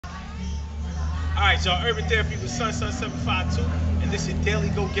Alright, y'all, Urban Therapy with Sun 752, and this is Daily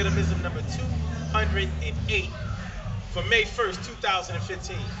Go Getimism number 208 for May 1st,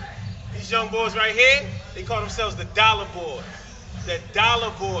 2015. These young boys right here, they call themselves the Dollar Boys. The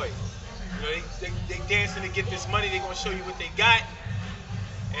Dollar Boys. You know, they dancing to get this money. They gonna show you what they got.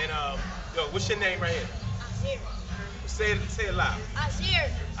 And yo, what's your name right here? Azir. Say it loud. Azir.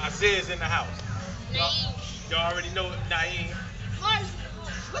 Azir's in the house. Naeem. Y'all already know Naeem. Mars.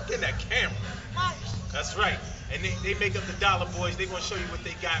 Look at that camera. Mars. That's right. And they make up the Dollar Boys. They gonna show you what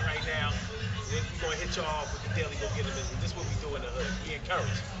they got right now. We're gonna hit y'all off with the Daily Go Getimism. This is what we do in the hood. We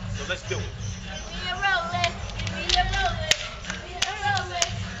encourage. So let's do it. Give me a rolling. Give me a rolling. Give me a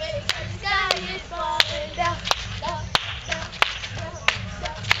rolling. Because the sky is falling down. Down. Down. Down.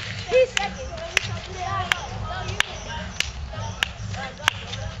 Down. He's second.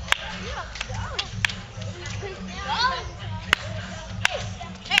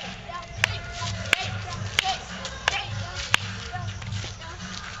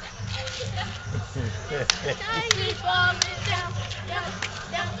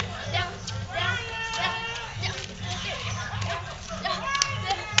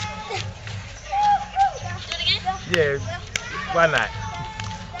 Yeah, why not?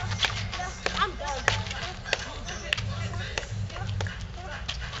 I'm done.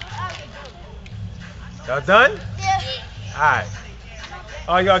 Y'all done? Yeah. All right.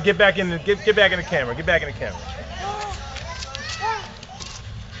 Oh, y'all get back in the get back in the camera. Get back in the camera.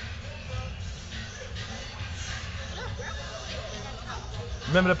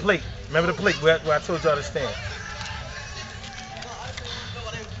 Remember the plate. Remember the plate where I told y'all to stand.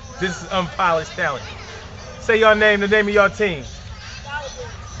 This is unpolished talent. Say your name, the name of your team.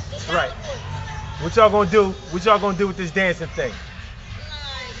 That's right. What y'all gonna do? What y'all gonna do with this dancing thing?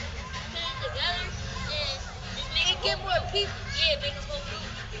 Put it together and just make it get more people. Yeah, make it more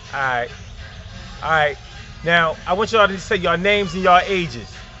people. Alright. Alright. Now, I want y'all to say your names and your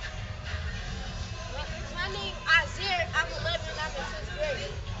ages. My name is Azir. I'm 11 and I'm in 6th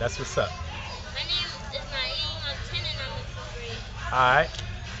grade. That's what's up. My name is Naeem. I'm 10 and I'm in 5th grade. Alright.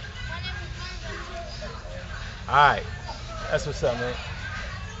 My name is Mars. Alright. That's what's up, man.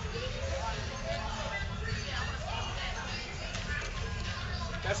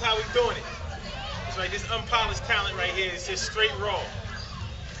 That's how we doing it. That's right. This unpolished talent right here is just straight raw.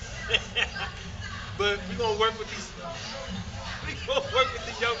 But we gonna work with these. We gonna work with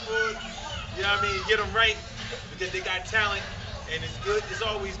the young boys. You know what I mean? Get them right because they got talent, and it's good. It's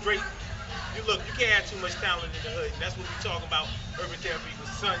always great. You look, you can't have too much talent in the hood. And that's what we talking about. Urban Therapy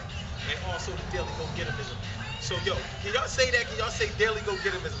with Sun, and also the Daily Go Getimism. So yo, can y'all say that? Can y'all say Daily Go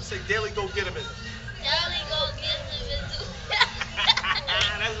Getimism? Say Daily Go Getimism. Daily Go Getimism.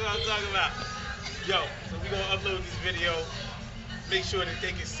 That's what I'm talking about. Yo, so we gonna upload this video, make sure that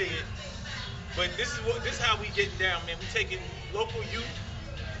they can see it. But this is how we getting down, man. We taking local youth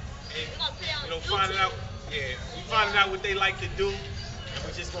and finding out, we finding out what they like to do, and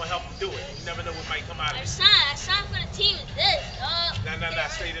we're just gonna help them do it. You never know what might come out of it. I signed for the team is this, dog. Nah.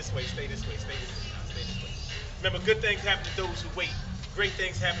 Stay this way. Stay this way. Remember, good things happen to those who wait. Great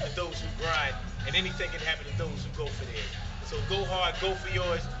things happen to those who grind, and anything can happen to those who go for theirs. So go hard, go for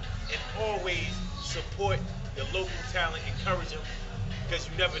yours, and always support your local talent, encourage them, because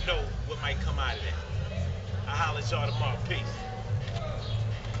you never know what might come out of that. I'll holler at y'all tomorrow. Peace.